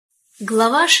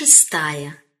Глава 6.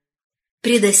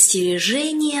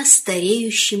 Предостережение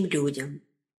стареющим людям.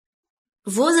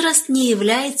 Возраст не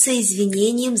является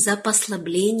извинением за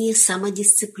послабление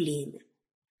самодисциплины.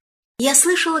 Я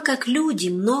слышала, как люди,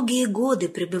 многие годы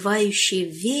пребывающие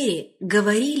в вере,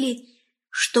 говорили,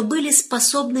 что были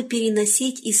способны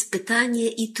переносить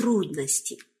испытания и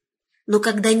трудности, но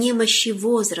когда немощи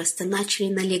возраста начали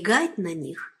налегать на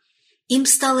них, им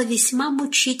стало весьма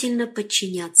мучительно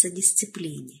подчиняться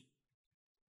дисциплине.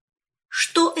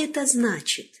 Что это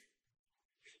значит?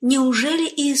 Неужели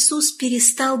Иисус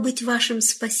перестал быть вашим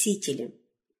Спасителем?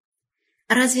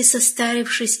 Разве,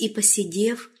 состарившись и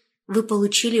поседев, вы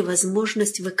получили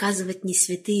возможность выказывать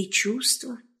несвятые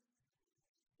чувства?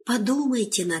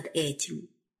 Подумайте над этим.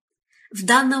 В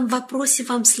данном вопросе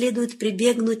вам следует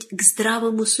прибегнуть к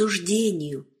здравому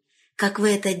суждению, как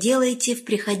вы это делаете в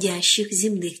приходящих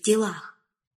земных делах.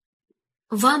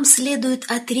 Вам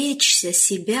следует отречься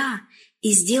себя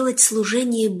и сделать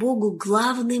служение Богу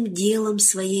главным делом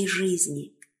своей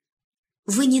жизни.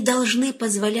 Вы не должны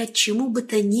позволять чему бы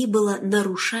то ни было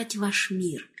нарушать ваш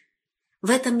мир. В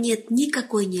этом нет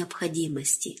никакой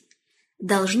необходимости.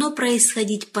 Должно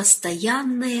происходить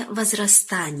постоянное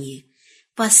возрастание,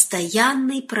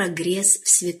 постоянный прогресс в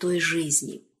святой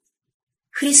жизни.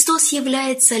 Христос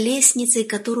является лестницей,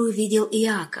 которую видел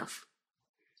Иаков.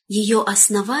 Ее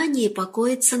основание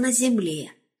покоится на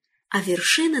земле, а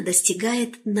вершина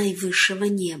достигает наивысшего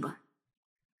неба.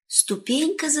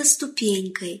 Ступенька за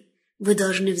ступенькой вы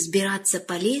должны взбираться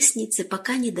по лестнице,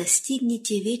 пока не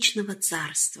достигнете вечного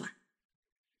царства.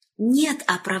 Нет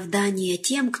оправдания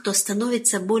тем, кто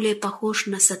становится более похож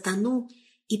на сатану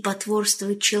и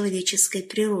потворствует человеческой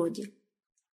природе.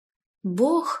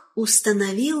 Бог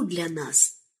установил для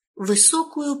нас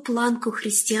высокую планку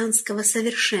христианского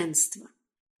совершенства,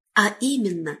 а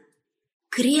именно –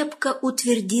 крепко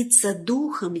утвердиться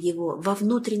духом его во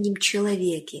внутреннем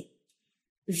человеке,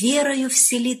 верою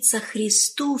вселиться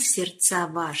Христу в сердца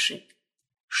ваши,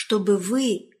 чтобы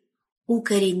вы,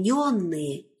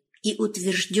 укорененные и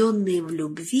утвержденные в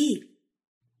любви,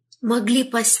 могли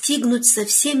постигнуть со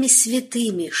всеми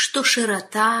святыми, что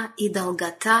широта и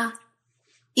долгота,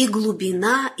 и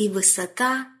глубина и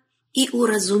высота, и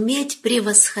уразуметь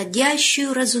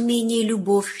превосходящую разумение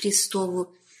любовь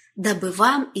Христову, дабы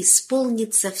вам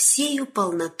исполниться всею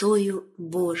полнотою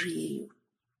Божиею.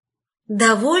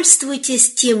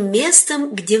 Довольствуйтесь тем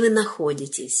местом, где вы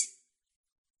находитесь.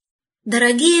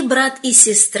 Дорогие брат и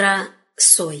сестра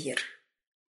Сойер,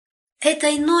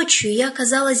 этой ночью я,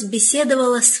 казалось,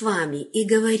 беседовала с вами и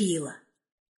говорила: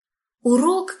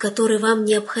 урок, который вам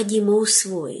необходимо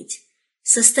усвоить,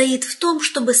 состоит в том,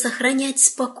 чтобы сохранять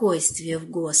спокойствие в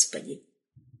Господе.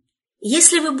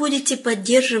 Если вы будете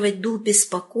поддерживать дух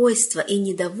беспокойства и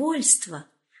недовольства,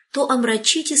 то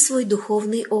омрачите свой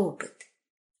духовный опыт.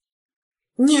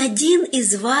 Ни один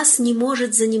из вас не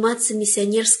может заниматься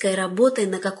миссионерской работой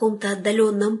на каком-то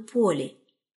отдаленном поле,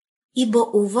 ибо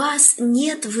у вас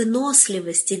нет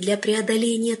выносливости для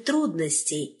преодоления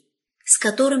трудностей, с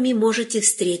которыми можете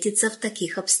встретиться в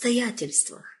таких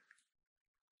обстоятельствах.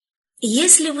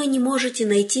 Если вы не можете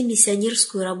найти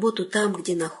миссионерскую работу там,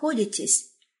 где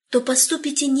находитесь, то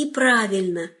поступите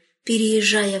неправильно,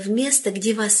 переезжая в место,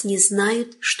 где вас не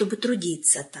знают, чтобы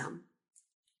трудиться там.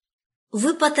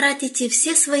 Вы потратите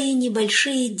все свои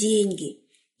небольшие деньги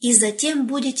и затем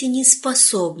будете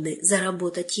неспособны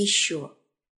заработать еще.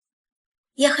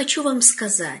 Я хочу вам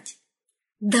сказать: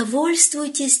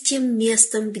 довольствуйтесь тем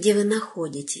местом, где вы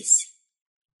находитесь.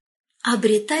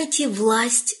 Обретайте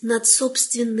власть над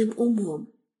собственным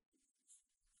умом.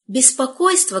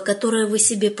 Беспокойство, которое вы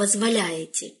себе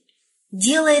позволяете,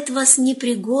 делает вас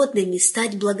непригодными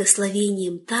стать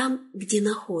благословением там, где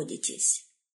находитесь.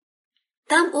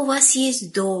 Там у вас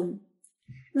есть дом.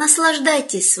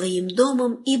 Наслаждайтесь своим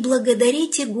домом и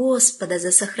благодарите Господа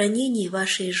за сохранение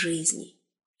вашей жизни.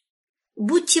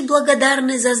 Будьте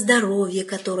благодарны за здоровье,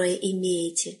 которое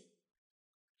имеете.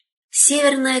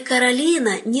 Северная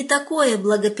Каролина не такое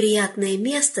благоприятное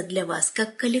место для вас,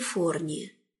 как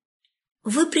Калифорния.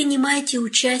 Вы принимаете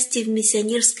участие в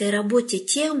миссионерской работе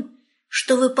тем,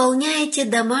 что выполняете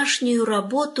домашнюю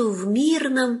работу в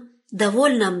мирном,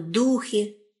 довольном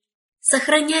духе,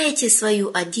 сохраняете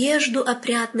свою одежду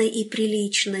опрятной и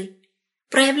приличной,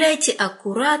 проявляйте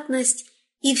аккуратность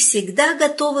и всегда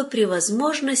готовы при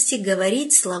возможности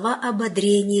говорить слова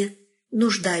ободрения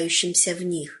нуждающимся в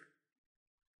них.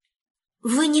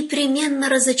 Вы непременно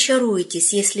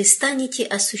разочаруетесь, если станете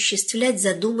осуществлять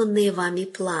задуманные вами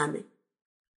планы.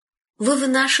 Вы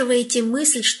вынашиваете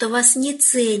мысль, что вас не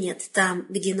ценят там,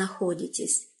 где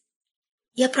находитесь.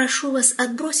 Я прошу вас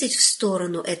отбросить в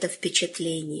сторону это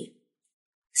впечатление.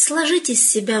 Сложите с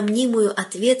себя мнимую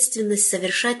ответственность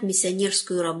совершать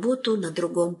миссионерскую работу на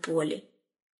другом поле.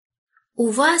 У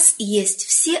вас есть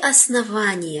все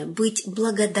основания быть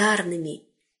благодарными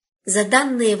за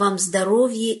данные вам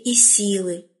здоровье и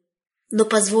силы, но,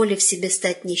 позволив себе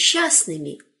стать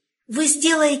несчастными, вы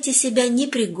сделаете себя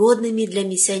непригодными для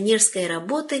миссионерской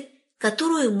работы,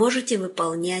 которую можете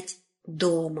выполнять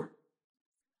дома.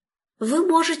 Вы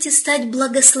можете стать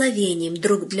благословением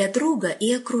друг для друга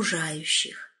и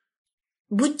окружающих.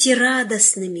 Будьте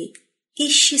радостными и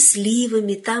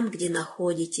счастливыми там, где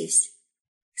находитесь.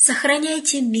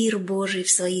 Сохраняйте мир Божий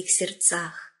в своих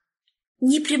сердцах.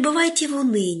 Не пребывайте в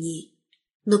унынии,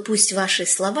 но пусть ваши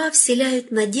слова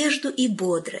вселяют надежду и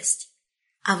бодрость,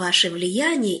 а ваше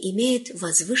влияние имеет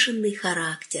возвышенный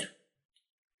характер.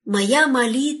 Моя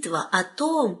молитва о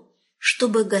том,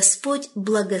 чтобы Господь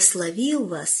благословил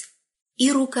вас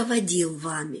и руководил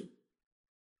вами.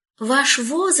 Ваш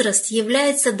возраст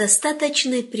является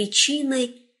достаточной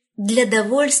причиной для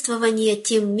довольствования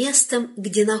тем местом,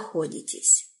 где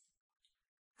находитесь.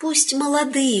 Пусть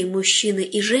молодые мужчины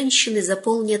и женщины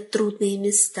заполнят трудные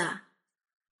места.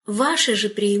 Ваше же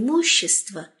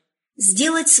преимущество –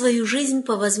 сделать свою жизнь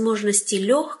по возможности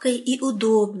легкой и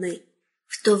удобной,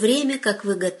 в то время как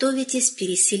вы готовитесь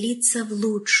переселиться в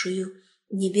лучшую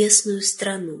небесную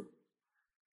страну.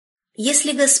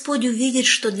 Если Господь увидит,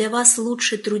 что для вас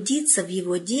лучше трудиться в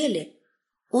Его деле,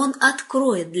 Он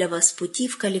откроет для вас пути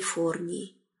в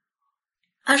Калифорнии.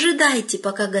 Ожидайте,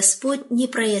 пока Господь не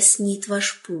прояснит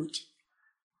ваш путь.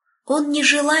 Он не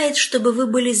желает, чтобы вы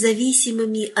были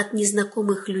зависимыми от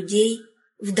незнакомых людей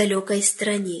в далекой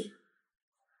стране.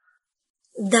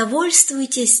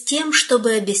 Довольствуйтесь тем,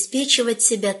 чтобы обеспечивать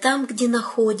себя там, где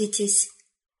находитесь,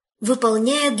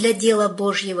 выполняя для дела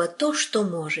Божьего то, что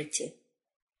можете.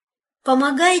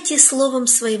 Помогайте словом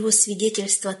своего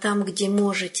свидетельства там, где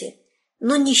можете,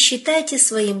 но не считайте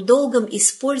своим долгом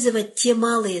использовать те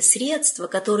малые средства,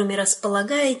 которыми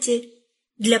располагаете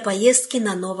для поездки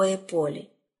на новое поле.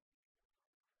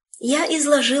 Я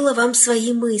изложила вам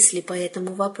свои мысли по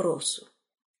этому вопросу.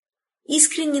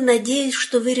 Искренне надеюсь,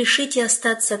 что вы решите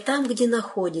остаться там, где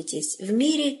находитесь, в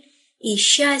мире и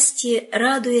счастье,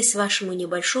 радуясь вашему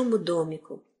небольшому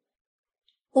домику.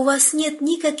 У вас нет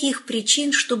никаких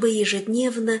причин, чтобы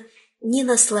ежедневно не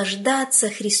наслаждаться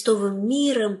Христовым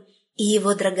миром и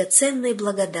Его драгоценной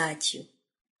благодатью.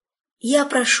 Я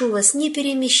прошу вас не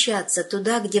перемещаться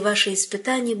туда, где ваши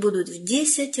испытания будут в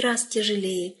 10 раз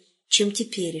тяжелее, чем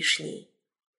теперешние.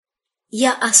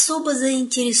 Я особо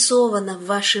заинтересована в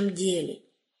вашем деле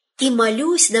и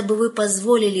молюсь, дабы вы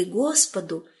позволили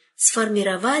Господу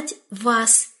сформировать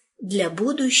вас для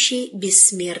будущей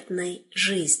бессмертной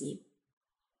жизни.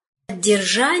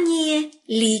 Поддержание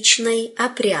личной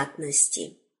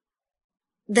опрятности.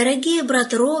 Дорогие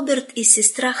брат Роберт и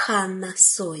сестра Ханна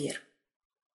Сойер,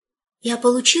 я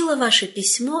получила ваше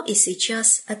письмо и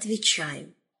сейчас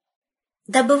отвечаю.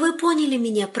 Дабы вы поняли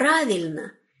меня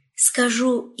правильно,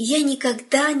 скажу, я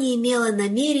никогда не имела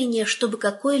намерения, чтобы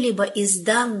какой-либо из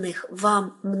данных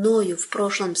вам мною в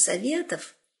прошлом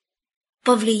советов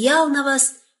повлиял на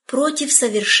вас против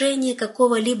совершения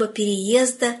какого-либо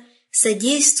переезда,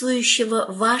 содействующего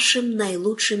вашим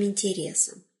наилучшим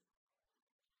интересам.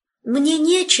 Мне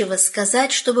нечего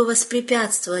сказать, чтобы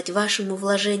воспрепятствовать вашему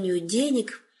вложению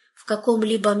денег в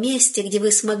каком-либо месте, где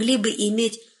вы смогли бы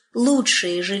иметь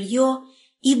лучшее жилье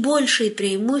и большие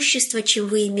преимущества, чем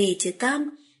вы имеете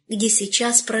там, где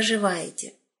сейчас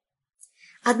проживаете.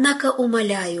 Однако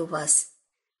умоляю вас,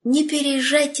 не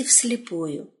переезжайте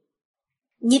вслепую.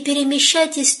 Не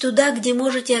перемещайтесь туда, где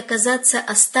можете оказаться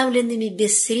оставленными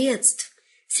без средств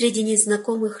среди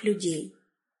незнакомых людей.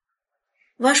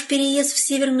 Ваш переезд в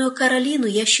Северную Каролину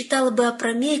я считала бы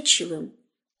опрометчивым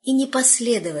и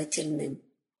непоследовательным.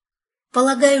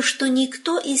 Полагаю, что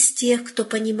никто из тех, кто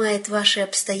понимает ваши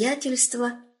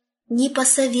обстоятельства, не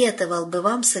посоветовал бы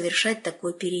вам совершать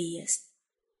такой переезд.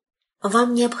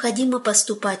 Вам необходимо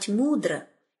поступать мудро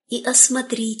и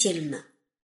осмотрительно.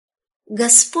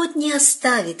 Господь не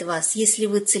оставит вас, если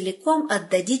вы целиком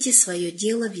отдадите свое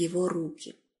дело в Его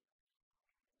руки.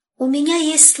 У меня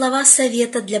есть слова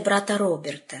совета для брата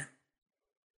Роберта.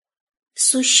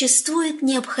 Существует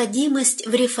необходимость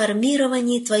в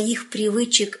реформировании твоих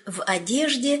привычек в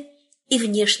одежде и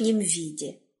внешнем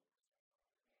виде.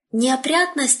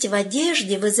 Неопрятность в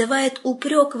одежде вызывает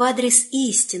упрек в адрес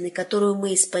истины, которую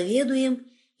мы исповедуем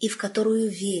и в которую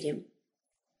верим.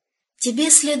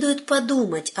 Тебе следует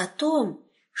подумать о том,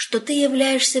 что ты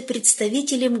являешься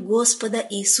представителем Господа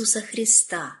Иисуса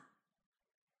Христа.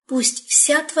 Пусть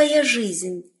вся твоя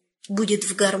жизнь будет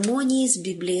в гармонии с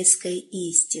библейской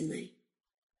истиной.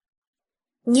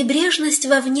 Небрежность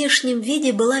во внешнем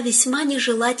виде была весьма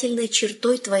нежелательной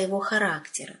чертой твоего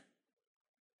характера.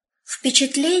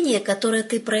 Впечатление, которое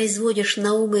ты производишь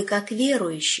на умы как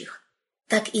верующих,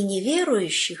 так и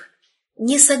неверующих,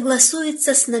 не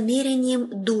согласуется с намерением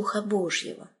Духа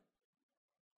Божьего.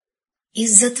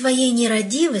 Из-за твоей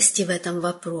нерадивости в этом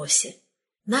вопросе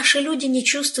наши люди не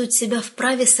чувствуют себя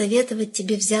вправе советовать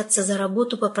тебе взяться за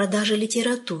работу по продаже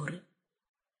литературы,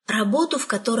 работу, в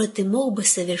которой ты мог бы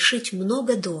совершить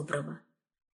много доброго.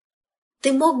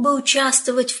 Ты мог бы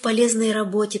участвовать в полезной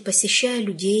работе, посещая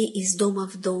людей из дома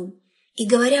в дом и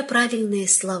говоря правильные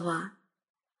слова,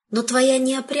 но твоя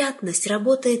неопрятность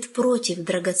работает против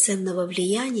драгоценного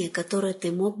влияния, которое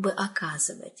ты мог бы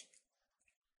оказывать.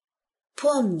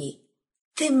 Помни,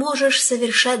 ты можешь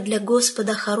совершать для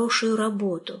Господа хорошую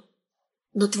работу,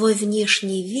 но твой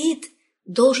внешний вид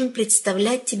должен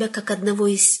представлять тебя как одного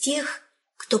из тех,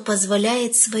 кто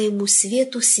позволяет своему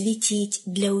свету светить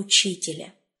для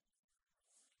учителя.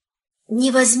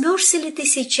 Не возьмешься ли ты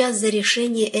сейчас за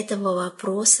решение этого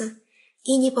вопроса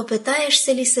и не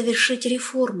попытаешься ли совершить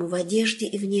реформу в одежде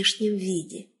и внешнем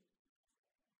виде?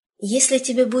 Если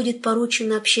тебе будет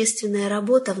поручена общественная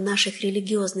работа в наших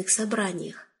религиозных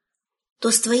собраниях, то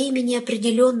с твоими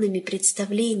неопределенными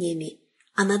представлениями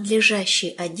о надлежащей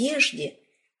одежде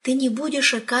ты не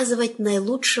будешь оказывать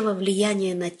наилучшего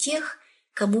влияния на тех,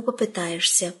 кому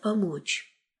попытаешься помочь.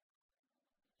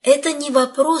 Это не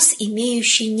вопрос,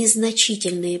 имеющий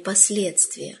незначительные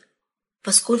последствия,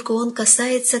 поскольку он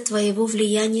касается твоего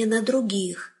влияния на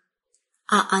других,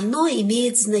 а оно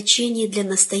имеет значение для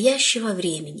настоящего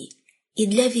времени и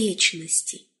для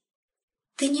вечности.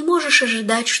 Ты не можешь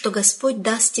ожидать, что Господь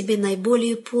даст тебе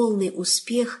наиболее полный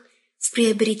успех в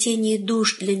приобретении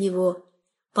душ для Него,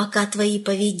 пока твои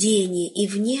поведение и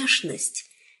внешность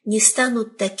не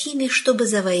станут такими, чтобы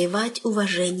завоевать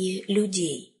уважение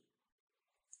людей.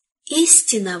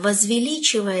 Истина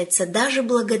возвеличивается даже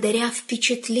благодаря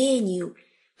впечатлению,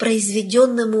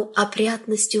 произведенному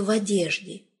опрятностью в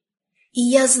одежде. И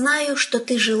я знаю, что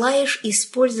ты желаешь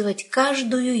использовать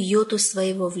каждую йоту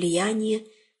своего влияния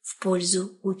в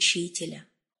пользу учителя.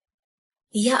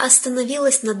 Я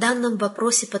остановилась на данном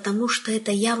вопросе, потому что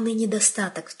это явный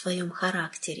недостаток в твоем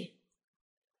характере.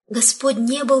 Господь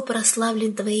не был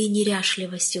прославлен твоей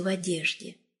неряшливостью в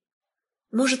одежде.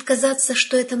 Может казаться,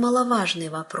 что это маловажный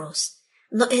вопрос,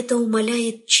 но это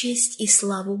умаляет честь и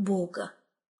славу Бога.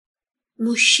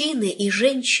 Мужчины и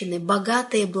женщины,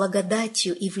 богатые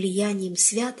благодатью и влиянием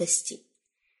святости,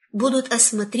 будут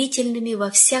осмотрительными во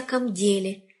всяком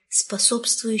деле,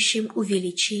 способствующим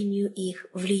увеличению их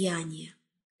влияния.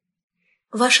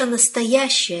 Ваша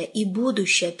настоящая и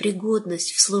будущая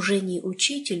пригодность в служении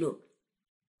учителю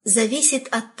зависит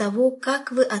от того,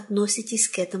 как вы относитесь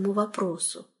к этому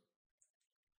вопросу.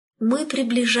 Мы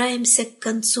приближаемся к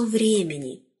концу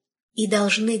времени и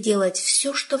должны делать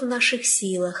все, что в наших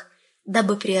силах,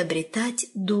 дабы приобретать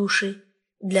души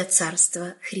для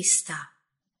Царства Христа.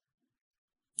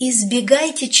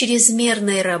 Избегайте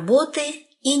чрезмерной работы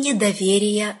и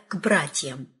недоверия к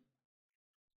братьям.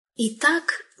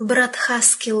 Итак, брат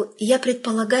Хаскел, я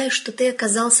предполагаю, что ты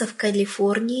оказался в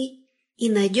Калифорнии и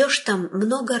найдешь там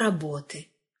много работы.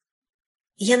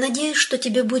 Я надеюсь, что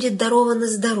тебе будет даровано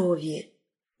здоровье,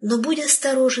 но будь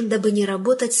осторожен, дабы не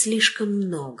работать слишком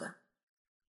много.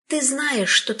 Ты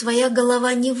знаешь, что твоя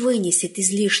голова не вынесет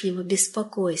излишнего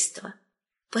беспокойства,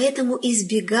 поэтому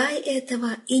избегай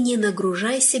этого и не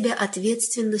нагружай себя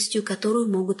ответственностью, которую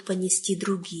могут понести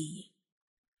другие.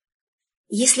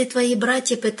 Если твои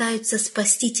братья пытаются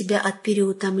спасти тебя от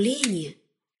переутомления,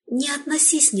 не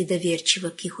относись недоверчиво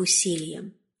к их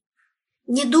усилиям.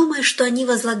 Не думай, что они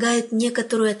возлагают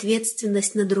некоторую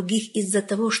ответственность на других из-за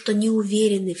того, что не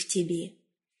уверены в тебе,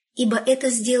 ибо это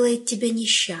сделает тебя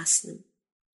несчастным.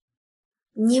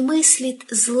 Не мыслит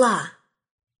зла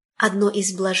 – одно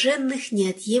из блаженных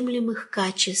неотъемлемых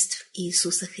качеств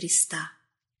Иисуса Христа.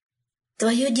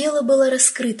 Твое дело было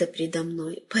раскрыто предо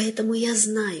мной, поэтому я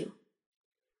знаю.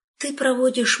 Ты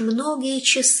проводишь многие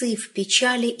часы в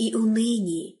печали и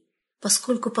унынии,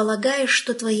 поскольку полагаешь,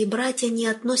 что твои братья не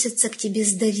относятся к тебе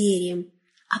с доверием,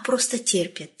 а просто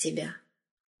терпят тебя.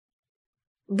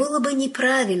 Было бы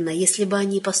неправильно, если бы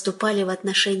они поступали в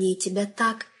отношении тебя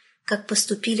так, как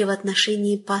поступили в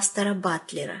отношении пастора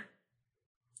Батлера.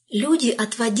 Люди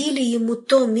отводили ему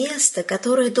то место,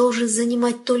 которое должен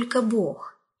занимать только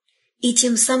Бог, и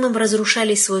тем самым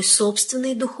разрушали свой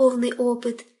собственный духовный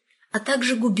опыт, а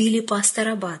также губили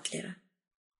пастора Батлера.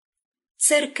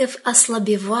 Церковь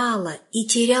ослабевала и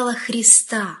теряла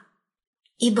Христа,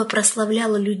 ибо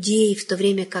прославляла людей, в то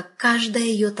время как каждая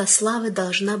йота славы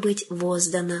должна быть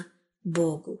воздана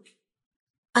Богу.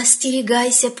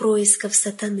 Остерегайся происков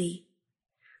сатаны.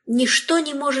 Ничто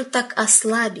не может так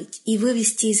ослабить и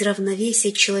вывести из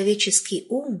равновесия человеческий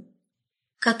ум,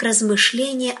 как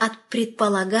размышление о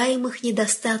предполагаемых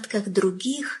недостатках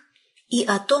других и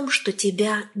о том, что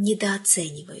тебя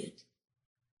недооценивают.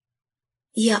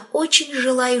 Я очень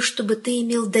желаю, чтобы ты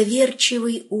имел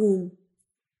доверчивый ум,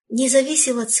 не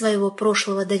зависел от своего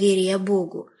прошлого доверия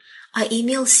Богу, а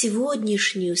имел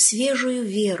сегодняшнюю свежую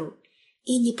веру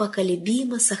и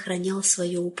непоколебимо сохранял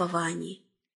свое упование.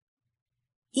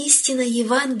 Истина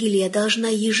Евангелия должна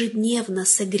ежедневно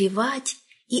согревать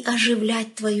и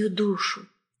оживлять твою душу,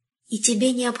 и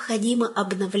тебе необходимо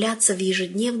обновляться в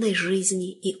ежедневной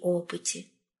жизни и опыте.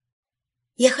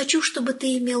 Я хочу, чтобы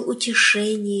ты имел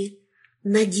утешение,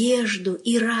 надежду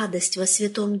и радость во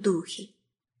Святом Духе.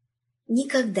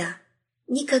 Никогда,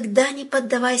 никогда не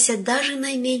поддавайся даже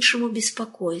наименьшему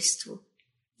беспокойству,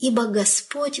 ибо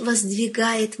Господь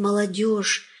воздвигает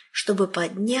молодежь, чтобы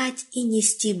поднять и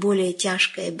нести более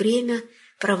тяжкое бремя,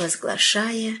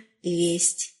 провозглашая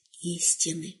весть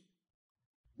истины.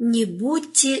 Не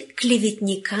будьте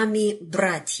клеветниками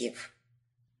братьев.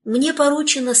 Мне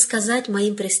поручено сказать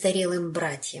моим престарелым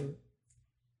братьям: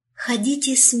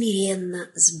 ходите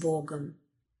смиренно с Богом.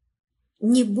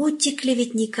 Не будьте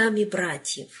клеветниками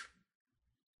братьев.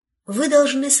 Вы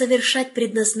должны совершать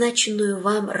предназначенную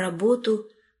вам работу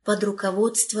под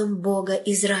руководством Бога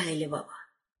Израилевого.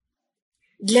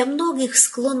 Для многих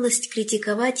склонность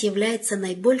критиковать является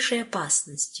наибольшей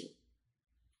опасностью.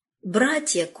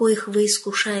 Братья, коих вы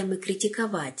искушаемы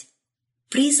критиковать,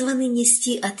 призваны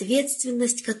нести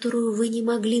ответственность, которую вы не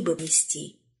могли бы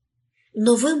нести,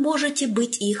 но вы можете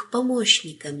быть их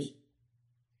помощниками.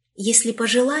 Если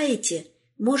пожелаете,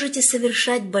 можете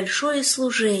совершать большое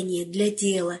служение для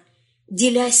дела,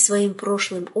 делясь своим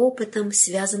прошлым опытом,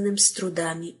 связанным с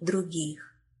трудами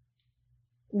других.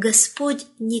 Господь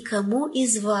никому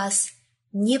из вас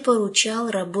не поручал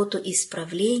работу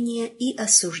исправления и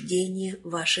осуждения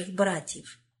ваших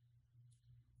братьев.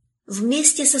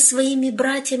 Вместе со своими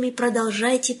братьями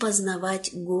продолжайте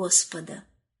познавать Господа.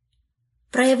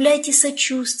 Проявляйте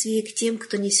сочувствие к тем,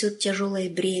 кто несет тяжелое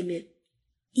бремя,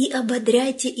 и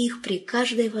ободряйте их при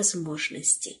каждой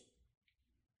возможности.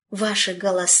 Ваши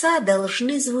голоса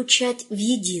должны звучать в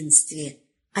единстве,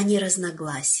 а не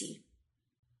разногласии.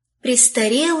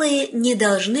 Престарелые не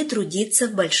должны трудиться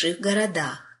в больших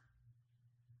городах.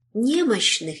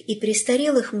 Немощных и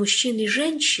престарелых мужчин и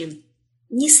женщин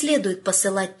не следует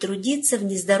посылать трудиться в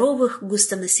нездоровых,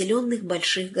 густонаселенных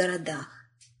больших городах.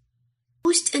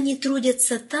 Пусть они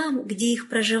трудятся там, где их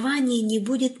проживание не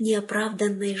будет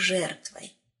неоправданной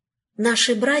жертвой.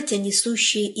 Наши братья,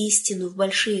 несущие истину в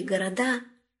большие города,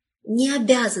 не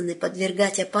обязаны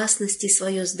подвергать опасности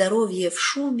свое здоровье в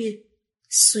шуме,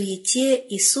 суете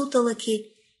и сутолоке,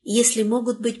 если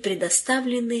могут быть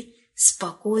предоставлены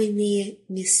спокойные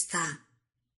места.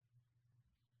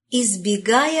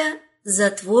 Избегая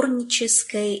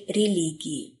затворнической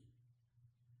религии.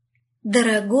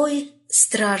 Дорогой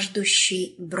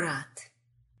страждущий брат,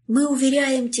 мы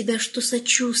уверяем тебя, что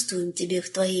сочувствуем тебе в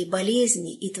твоей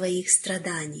болезни и твоих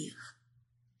страданиях.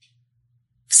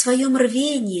 В своем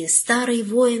рвении старый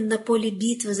воин на поле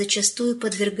битвы зачастую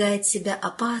подвергает себя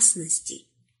опасности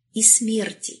и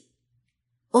смерти.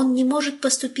 Он не может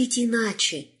поступить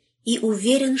иначе и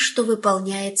уверен, что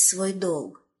выполняет свой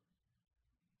долг.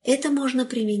 Это можно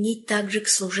применить также к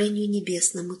служению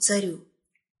Небесному Царю.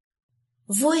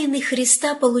 Воины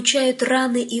Христа получают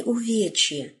раны и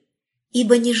увечья,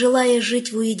 ибо, не желая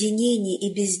жить в уединении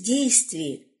и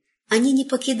бездействии, они не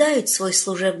покидают свой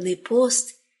служебный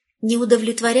пост, не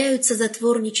удовлетворяются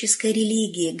затворнической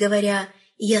религией, говоря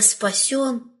 «я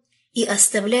спасен», и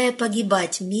оставляя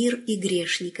погибать мир и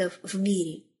грешников в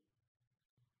мире.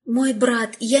 Мой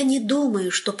брат, я не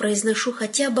думаю, что произношу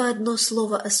хотя бы одно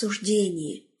слово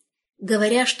осуждения,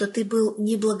 говоря, что ты был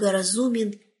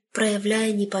неблагоразумен,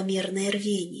 проявляя непомерное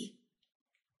рвение.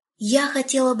 Я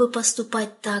хотела бы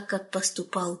поступать так, как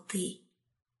поступал ты.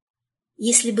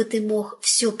 Если бы ты мог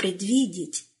все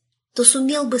предвидеть, то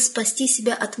сумел бы спасти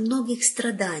себя от многих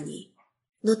страданий,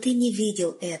 но ты не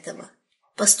видел этого,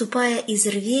 поступая из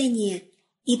рвения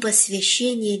и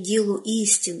посвящения делу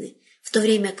истины, в то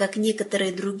время как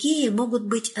некоторые другие могут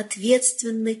быть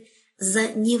ответственны за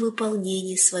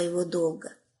невыполнение своего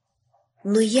долга.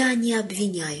 Но я не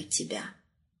обвиняю тебя.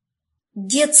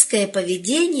 Детское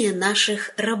поведение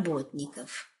наших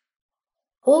работников.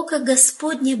 Око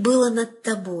Господне было над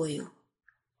тобою.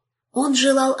 Он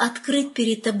желал открыть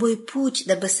перед тобой путь,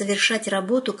 дабы совершать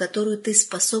работу, которую ты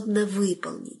способна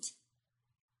выполнить.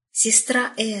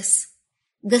 Сестра С.,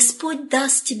 Господь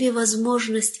даст тебе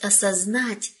возможность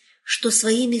осознать, что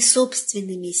своими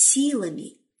собственными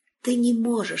силами ты не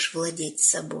можешь владеть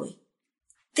собой.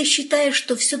 Ты считаешь,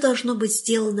 что все должно быть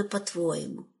сделано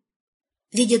по-твоему.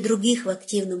 Видя других в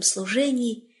активном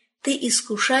служении, ты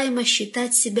искушаема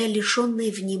считать себя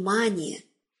лишенной внимания,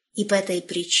 и по этой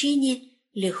причине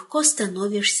легко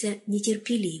становишься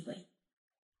нетерпеливой.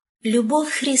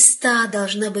 Любовь Христа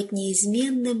должна быть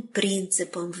неизменным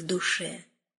принципом в душе.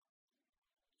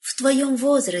 В твоем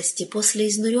возрасте, после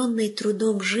изнуренной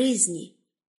трудом жизни,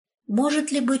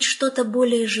 может ли быть что-то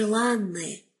более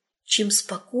желанное, чем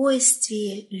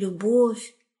спокойствие,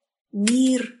 любовь,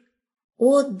 мир,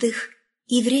 отдых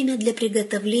и время для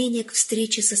приготовления к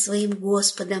встрече со своим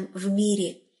Господом в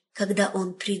мире, когда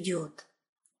Он придет?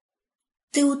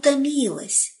 Ты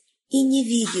утомилась и не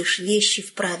видишь вещи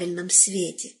в правильном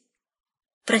свете.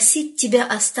 Просить тебя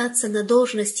остаться на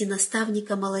должности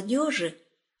наставника молодежи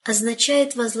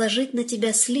означает возложить на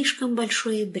тебя слишком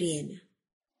большое бремя.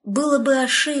 Было бы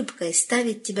ошибкой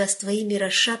ставить тебя с твоими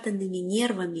расшатанными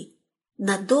нервами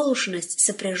на должность,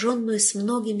 сопряженную с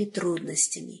многими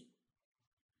трудностями.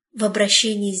 В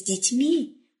обращении с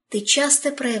детьми ты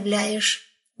часто проявляешь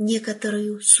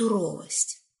некоторую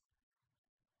суровость.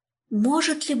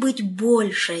 Может ли быть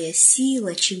большая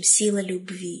сила, чем сила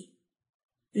любви?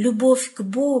 Любовь к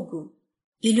Богу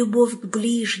и любовь к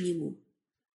ближнему –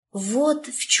 вот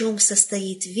в чем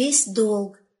состоит весь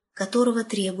долг, которого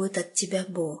требует от тебя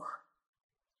Бог.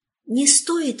 Не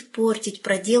стоит портить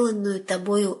проделанную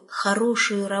тобою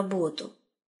хорошую работу.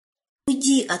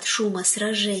 Уйди от шума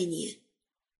сражения,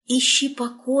 ищи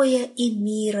покоя и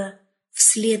мира в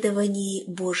следовании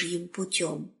Божьим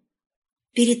путем.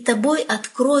 Перед тобой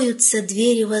откроются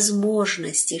двери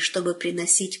возможностей, чтобы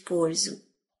приносить пользу.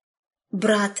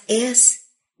 Брат С,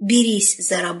 берись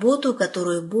за работу,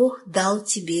 которую Бог дал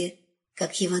тебе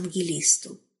как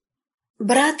евангелисту.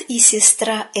 Брат и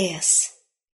сестра С.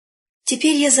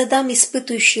 Теперь я задам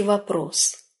испытующий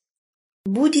вопрос.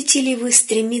 Будете ли вы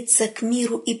стремиться к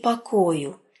миру и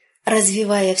покою,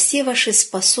 развивая все ваши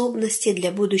способности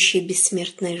для будущей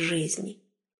бессмертной жизни?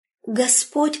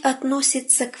 Господь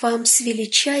относится к вам с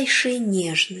величайшей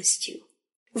нежностью.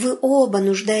 Вы оба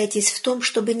нуждаетесь в том,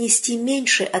 чтобы нести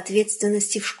меньше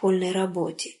ответственности в школьной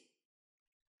работе.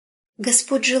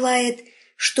 Господь желает,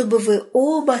 чтобы вы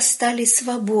оба стали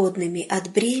свободными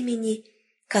от бремени,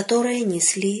 которое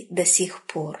несли до сих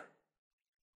пор.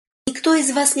 Никто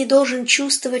из вас не должен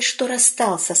чувствовать, что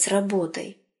расстался с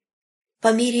работой.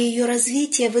 По мере ее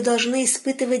развития вы должны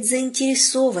испытывать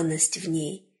заинтересованность в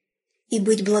ней и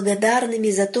быть благодарными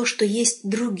за то, что есть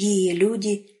другие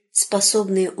люди,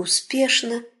 способные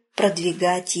успешно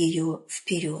продвигать ее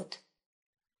вперед.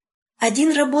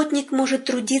 Один работник может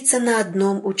трудиться на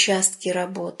одном участке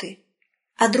работы,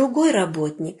 а другой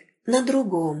работник – на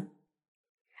другом.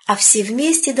 А все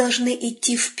вместе должны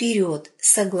идти вперед,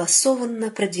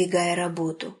 согласованно продвигая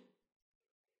работу.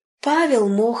 Павел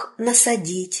мог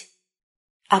насадить,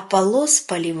 Аполлос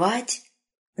поливать,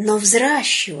 но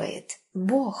взращивает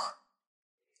Бог.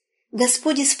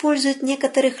 Господь использует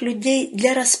некоторых людей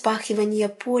для распахивания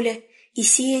поля и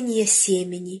сеяния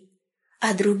семени,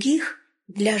 а других –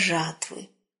 для жатвы.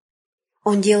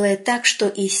 Он делает так, что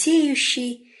и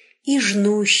сеющий, и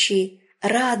жнущий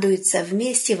радуются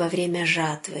вместе во время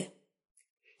жатвы.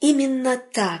 Именно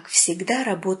так всегда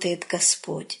работает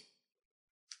Господь.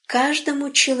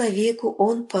 Каждому человеку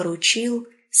Он поручил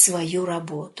свою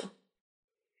работу.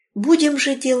 Будем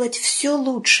же делать все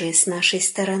лучшее с нашей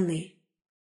стороны.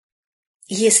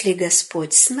 Если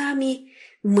Господь с нами,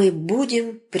 мы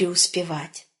будем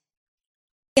преуспевать.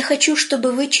 Я хочу,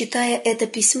 чтобы вы, читая это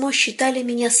письмо, считали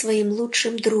меня своим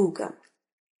лучшим другом.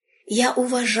 Я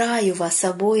уважаю вас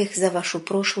обоих за вашу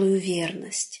прошлую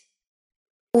верность.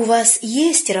 У вас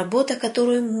есть работа,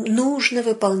 которую нужно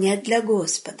выполнять для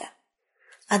Господа.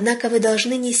 Однако вы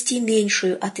должны нести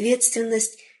меньшую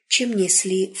ответственность, чем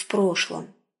несли в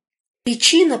прошлом.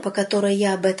 Причина, по которой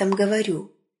я об этом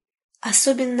говорю,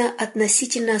 особенно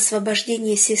относительно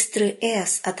освобождения сестры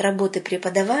С от работы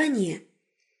преподавания,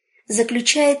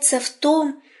 заключается в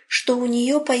том, что у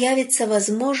нее появится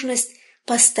возможность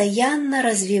постоянно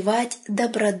развивать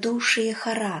добродушие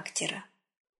характера.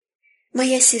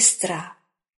 Моя сестра,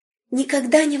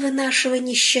 никогда не вынашивай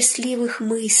несчастливых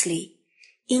мыслей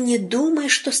и не думай,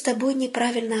 что с тобой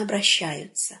неправильно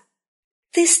обращаются.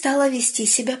 Ты стала вести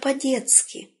себя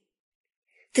по-детски.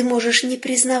 Ты можешь не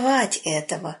признавать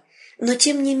этого, но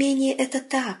тем не менее это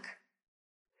так.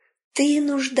 Ты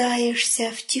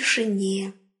нуждаешься в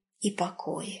тишине и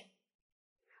покое.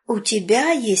 У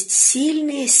тебя есть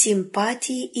сильные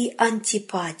симпатии и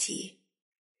антипатии.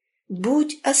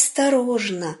 Будь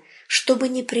осторожна, чтобы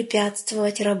не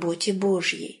препятствовать работе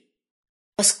Божьей.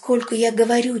 Поскольку я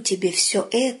говорю тебе все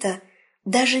это,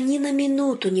 даже ни на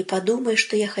минуту не подумай,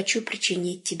 что я хочу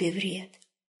причинить тебе вред.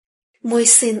 Мой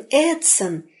сын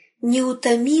Эдсон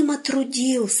неутомимо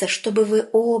трудился, чтобы вы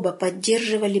оба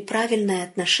поддерживали правильное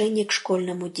отношение к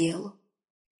школьному делу.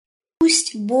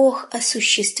 Пусть Бог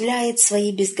осуществляет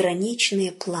свои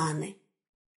безграничные планы.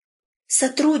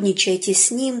 Сотрудничайте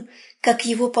с Ним, как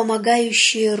Его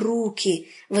помогающие руки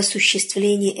в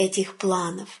осуществлении этих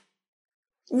планов.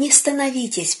 Не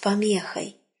становитесь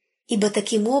помехой, ибо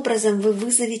таким образом вы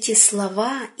вызовете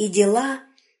слова и дела,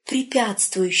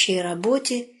 препятствующие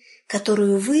работе,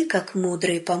 которую вы, как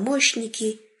мудрые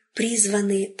помощники,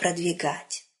 призваны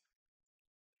продвигать.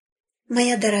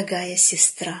 Моя дорогая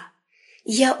сестра,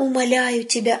 я умоляю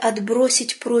тебя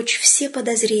отбросить прочь все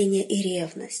подозрения и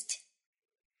ревность.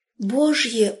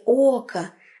 Божье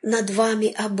око над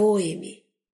вами обоими.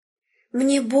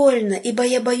 Мне больно, ибо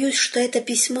я боюсь, что это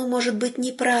письмо может быть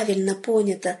неправильно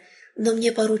понято, но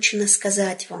мне поручено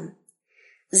сказать вам: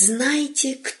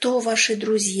 знайте, кто ваши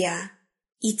друзья,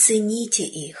 и цените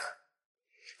их.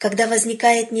 Когда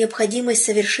возникает необходимость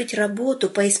совершить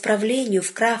работу по исправлению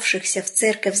вкравшихся в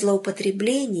церковь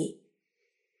злоупотреблений,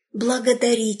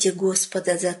 благодарите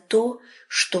Господа за то,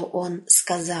 что Он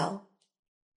сказал.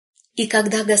 И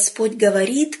когда Господь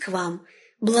говорит к вам,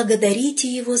 благодарите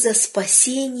Его за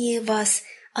спасение вас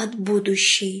от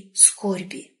будущей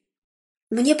скорби.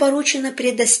 Мне поручено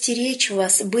предостеречь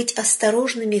вас быть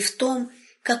осторожными в том,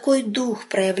 какой дух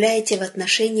проявляете в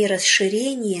отношении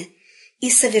расширения и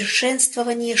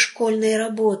совершенствования школьной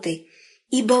работы,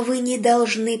 ибо вы не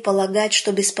должны полагать,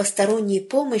 что без посторонней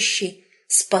помощи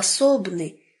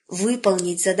способны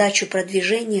выполнить задачу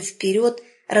продвижения вперед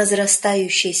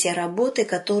разрастающейся работы,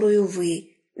 которую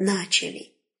вы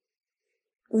начали.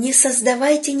 Не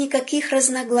создавайте никаких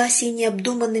разногласий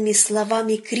необдуманными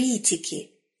словами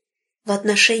критики в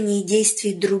отношении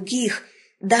действий других,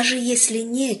 даже если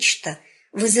нечто,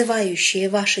 вызывающее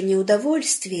ваше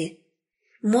неудовольствие,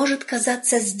 может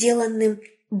казаться сделанным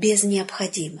без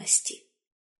необходимости.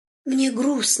 Мне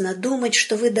грустно думать,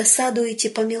 что вы досадуете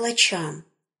по мелочам.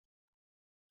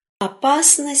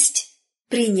 Опасность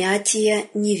принятия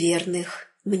неверных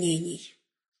мнений.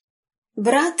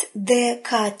 Брат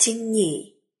Д.К.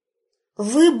 Тенней,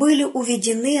 вы были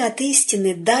уведены от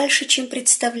истины дальше, чем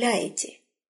представляете,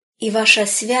 и ваша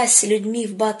связь с людьми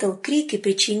в Батл-Крике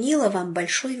причинила вам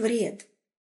большой вред.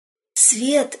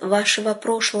 Свет вашего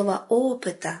прошлого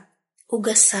опыта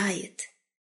угасает.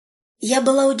 Я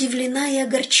была удивлена и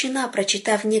огорчена,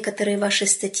 прочитав некоторые ваши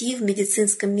статьи в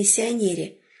 «Медицинском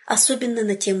миссионере», особенно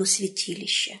на тему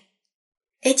святилища.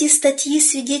 Эти статьи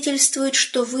свидетельствуют,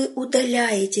 что вы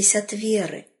удаляетесь от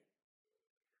веры.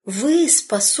 Вы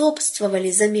способствовали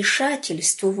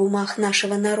замешательству в умах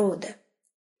нашего народа.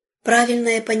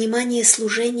 Правильное понимание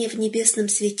служения в небесном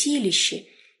святилище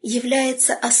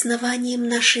является основанием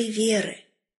нашей веры.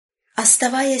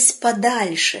 Оставаясь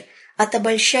подальше от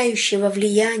обольщающего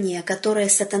влияния, которое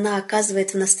сатана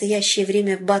оказывает в настоящее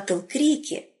время в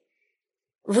Батл-Крике,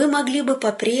 вы могли бы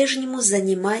по-прежнему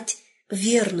занимать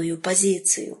верную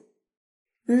позицию.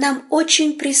 Нам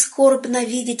очень прискорбно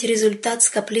видеть результат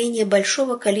скопления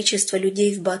большого количества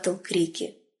людей в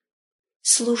Батл-Крике.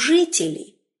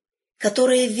 Служители,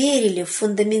 которые верили в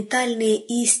фундаментальные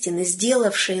истины,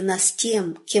 сделавшие нас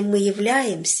тем, кем мы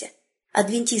являемся,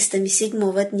 адвентистами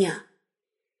седьмого дня,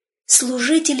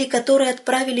 служители, которые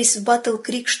отправились в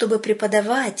Батл-Крик, чтобы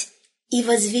преподавать и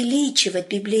возвеличивать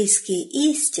библейские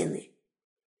истины,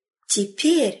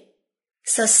 теперь,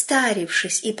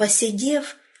 состарившись и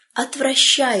поседев,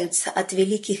 отвращаются от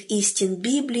великих истин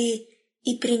Библии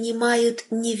и принимают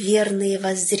неверные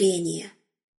воззрения.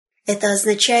 Это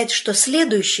означает, что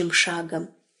следующим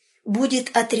шагом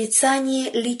будет отрицание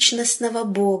личностного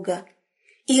Бога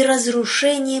и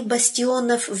разрушение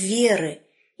бастионов веры,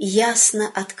 ясно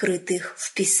открытых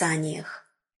в Писаниях.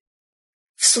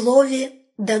 В Слове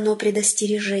дано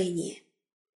предостережение.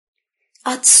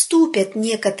 Отступят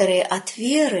некоторые от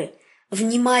веры,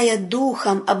 внимая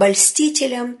духом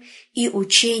обольстителям и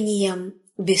учениям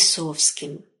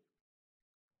бесовским.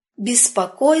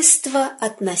 Беспокойство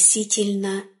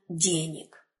относительно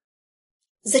денег.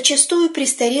 Зачастую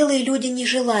престарелые люди не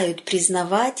желают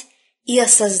признавать и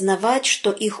осознавать,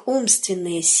 что их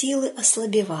умственные силы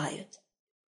ослабевают.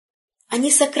 Они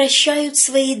сокращают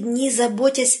свои дни,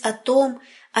 заботясь о том,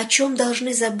 о чем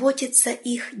должны заботиться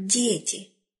их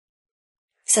дети.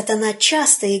 Сатана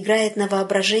часто играет на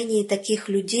воображении таких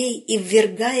людей и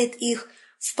ввергает их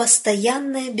в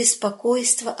постоянное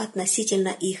беспокойство относительно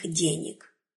их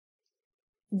денег.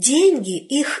 Деньги –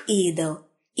 их идол,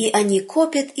 и они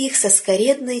копят их со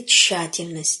скоредной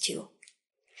тщательностью.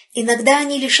 Иногда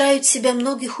они лишают себя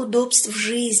многих удобств в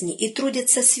жизни и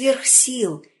трудятся сверх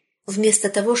сил, вместо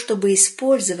того, чтобы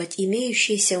использовать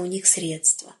имеющиеся у них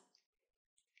средства.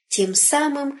 Тем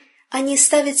самым они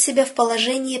ставят себя в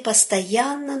положение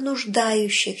постоянно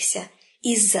нуждающихся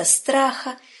из-за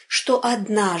страха, что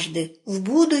однажды в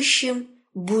будущем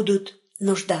будут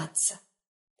нуждаться.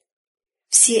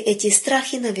 Все эти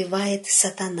страхи навевает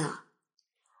сатана.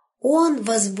 Он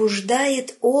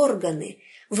возбуждает органы,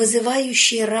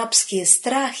 вызывающие рабские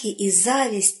страхи и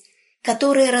зависть,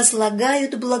 которые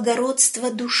разлагают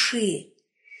благородство души,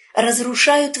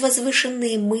 разрушают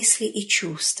возвышенные мысли и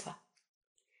чувства.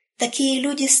 Такие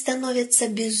люди становятся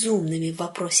безумными в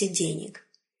вопросе денег.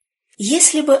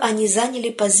 Если бы они заняли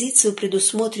позицию,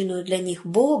 предусмотренную для них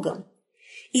Богом,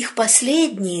 их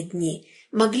последние дни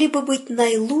могли бы быть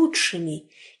наилучшими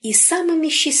и самыми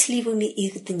счастливыми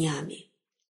их днями.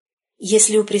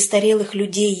 Если у престарелых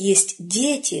людей есть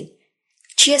дети,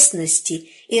 честности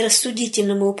и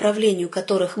рассудительному управлению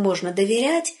которых можно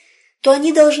доверять, то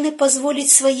они должны позволить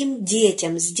своим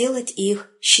детям сделать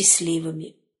их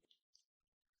счастливыми.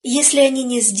 Если они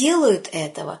не сделают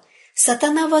этого,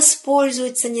 сатана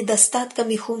воспользуется недостатком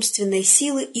их умственной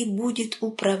силы и будет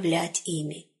управлять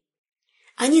ими.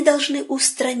 Они должны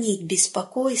устранить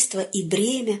беспокойство и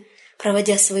бремя,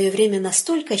 проводя свое время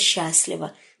настолько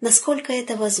счастливо, насколько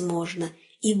это возможно,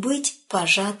 и быть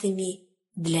пожатыми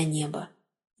для неба.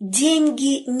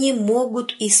 Деньги не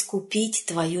могут искупить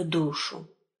твою душу.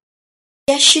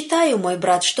 Я считаю, мой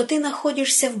брат, что ты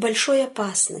находишься в большой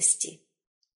опасности.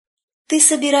 Ты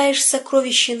собираешь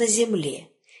сокровища на земле,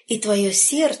 и твое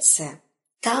сердце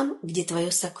там, где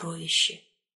твое сокровище.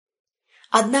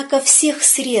 Однако всех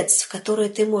средств, которые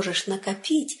ты можешь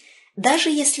накопить, даже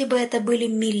если бы это были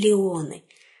миллионы,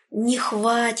 не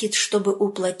хватит, чтобы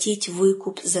уплатить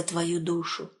выкуп за твою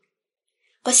душу.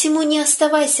 Посему не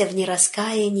оставайся в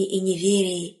нераскаянии и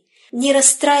неверии, не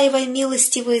расстраивай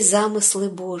милостивые замыслы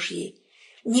Божьи,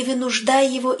 не вынуждай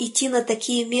его идти на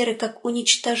такие меры, как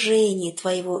уничтожение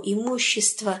твоего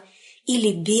имущества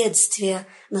или бедствия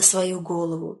на свою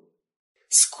голову.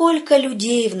 Сколько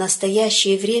людей в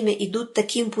настоящее время идут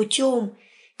таким путем,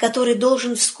 который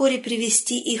должен вскоре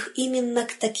привести их именно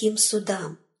к таким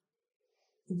судам.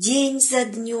 День за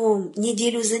днем,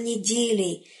 неделю за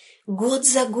неделей, год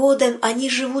за годом они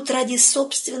живут ради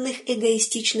собственных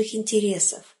эгоистичных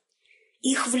интересов.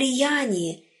 Их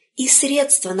влияние и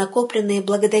средства, накопленные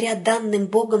благодаря данным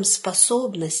Богом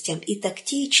способностям и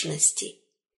тактичности,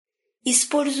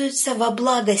 используются во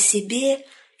благо себе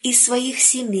и своих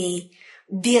семей,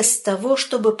 без того,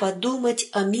 чтобы подумать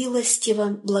о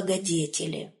милостивом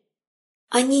благодетеле.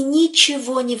 Они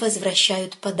ничего не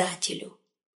возвращают подателю.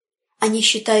 Они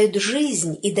считают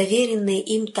жизнь и доверенные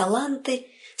им таланты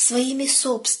своими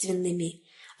собственными,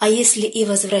 а если и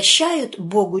возвращают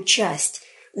Богу часть,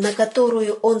 на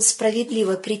которую Он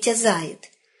справедливо притязает,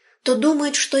 то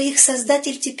думают, что их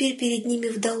Создатель теперь перед ними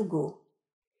в долгу.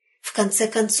 В конце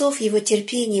концов, его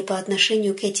терпение по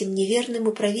отношению к этим неверным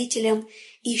управителям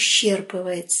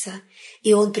исчерпывается,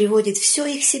 и он приводит все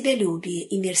их себялюбие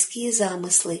и мирские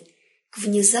замыслы к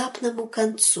внезапному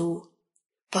концу,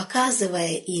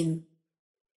 показывая им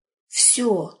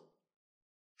все,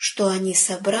 что они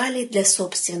собрали для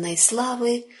собственной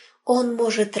славы, он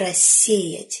может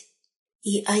рассеять,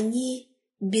 и они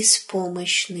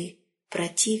беспомощны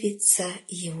противиться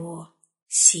его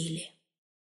силе.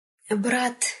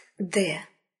 Брат Д.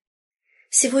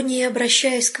 Сегодня я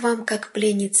обращаюсь к вам как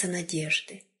пленница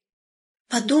надежды.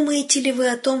 Подумаете ли вы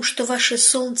о том, что ваше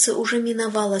солнце уже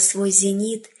миновало свой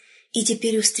зенит и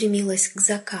теперь устремилось к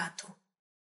закату?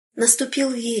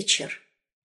 Наступил вечер.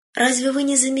 Разве вы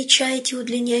не замечаете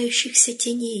удлиняющихся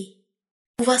теней?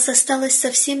 У вас осталось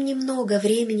совсем немного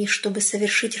времени, чтобы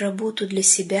совершить работу для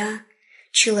себя,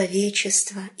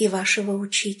 человечества и вашего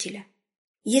учителя.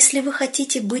 Если вы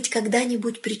хотите быть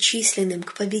когда-нибудь причисленным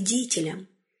к победителям,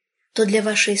 то для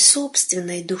вашей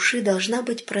собственной души должна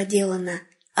быть проделана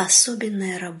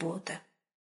особенная работа.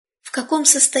 В каком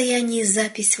состоянии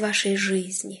запись вашей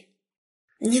жизни?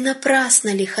 Не напрасно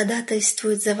ли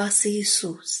ходатайствует за вас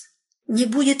Иисус? Не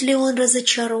будет ли Он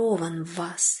разочарован в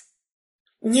вас?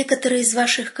 Некоторые из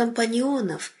ваших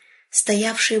компаньонов,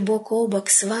 стоявшие бок о бок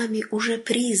с вами, уже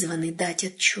призваны дать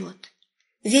отчет.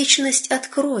 Вечность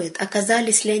откроет,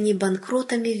 оказались ли они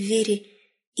банкротами в вере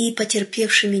и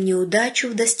потерпевшими неудачу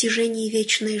в достижении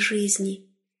вечной жизни,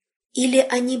 или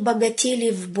они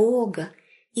богатели в Бога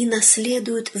и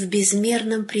наследуют в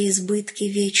безмерном преизбытке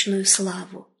вечную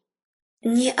славу.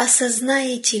 Не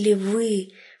осознаете ли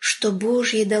вы, что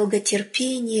Божье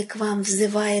долготерпение к вам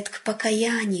взывает к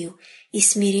покаянию и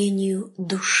смирению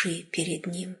души перед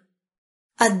Ним?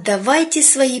 Отдавайте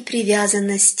свои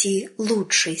привязанности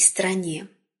лучшей стране.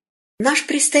 Наш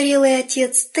престарелый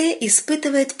отец Т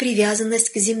испытывает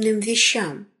привязанность к земным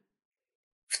вещам,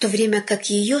 в то время как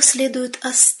ее следует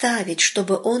оставить,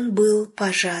 чтобы он был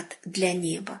пожат для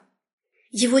неба.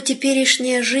 Его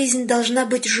теперешняя жизнь должна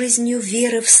быть жизнью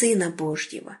веры в Сына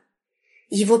Божьего.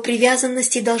 Его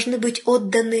привязанности должны быть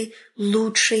отданы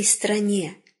лучшей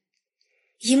стране.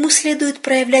 Ему следует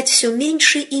проявлять все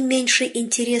меньше и меньше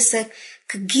интереса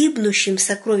к гибнущим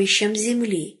сокровищам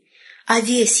земли, а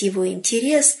весь его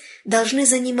интерес должны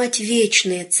занимать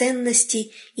вечные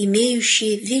ценности,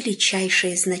 имеющие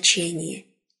величайшее значение.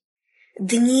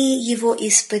 Дни его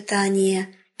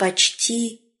испытания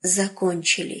почти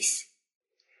закончились.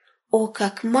 О,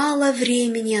 как мало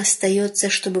времени остается,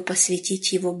 чтобы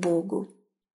посвятить его Богу!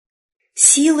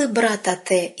 Силы брата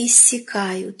Т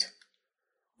иссякают,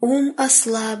 ум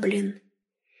ослаблен,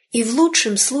 и в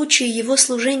лучшем случае его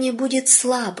служение будет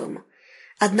слабым,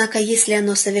 однако если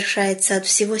оно совершается от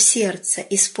всего сердца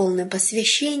и с полным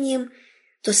посвящением,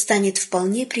 то станет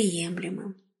вполне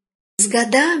приемлемым. С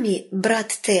годами,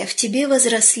 брат Т, в тебе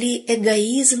возросли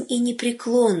эгоизм и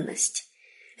непреклонность,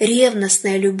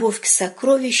 ревностная любовь к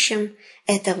сокровищам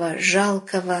этого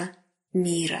жалкого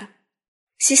мира.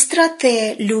 Сестра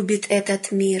Т любит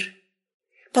этот мир.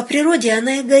 По природе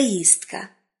она эгоистка.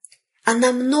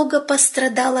 Она много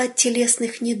пострадала от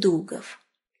телесных недугов.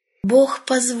 Бог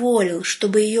позволил,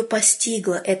 чтобы ее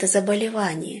постигло это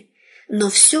заболевание, но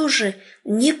все же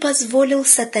не позволил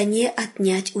сатане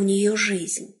отнять у нее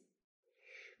жизнь.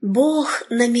 Бог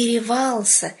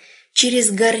намеревался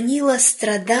через горнило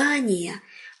страдания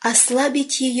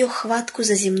ослабить ее хватку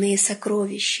за земные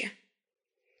сокровища.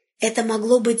 Это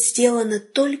могло быть сделано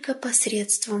только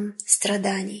посредством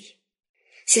страданий.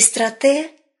 Сестра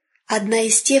Т – одна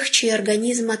из тех, чей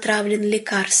организм отравлен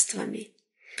лекарствами.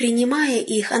 Принимая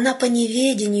их, она по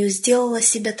неведению сделала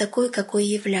себя такой, какой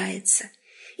является,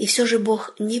 и все же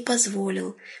Бог не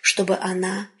позволил, чтобы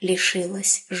она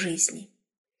лишилась жизни.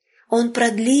 Он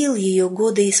продлил ее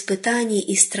годы испытаний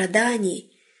и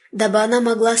страданий, дабы она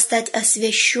могла стать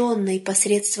освященной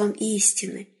посредством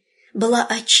истины, была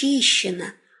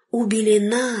очищена,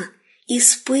 убелена,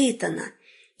 испытана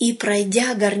и,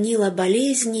 пройдя горнило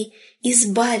болезни,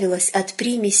 избавилась от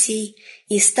примесей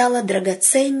и стала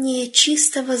драгоценнее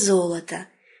чистого золота,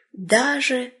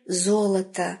 даже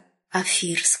золота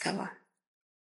Офирского.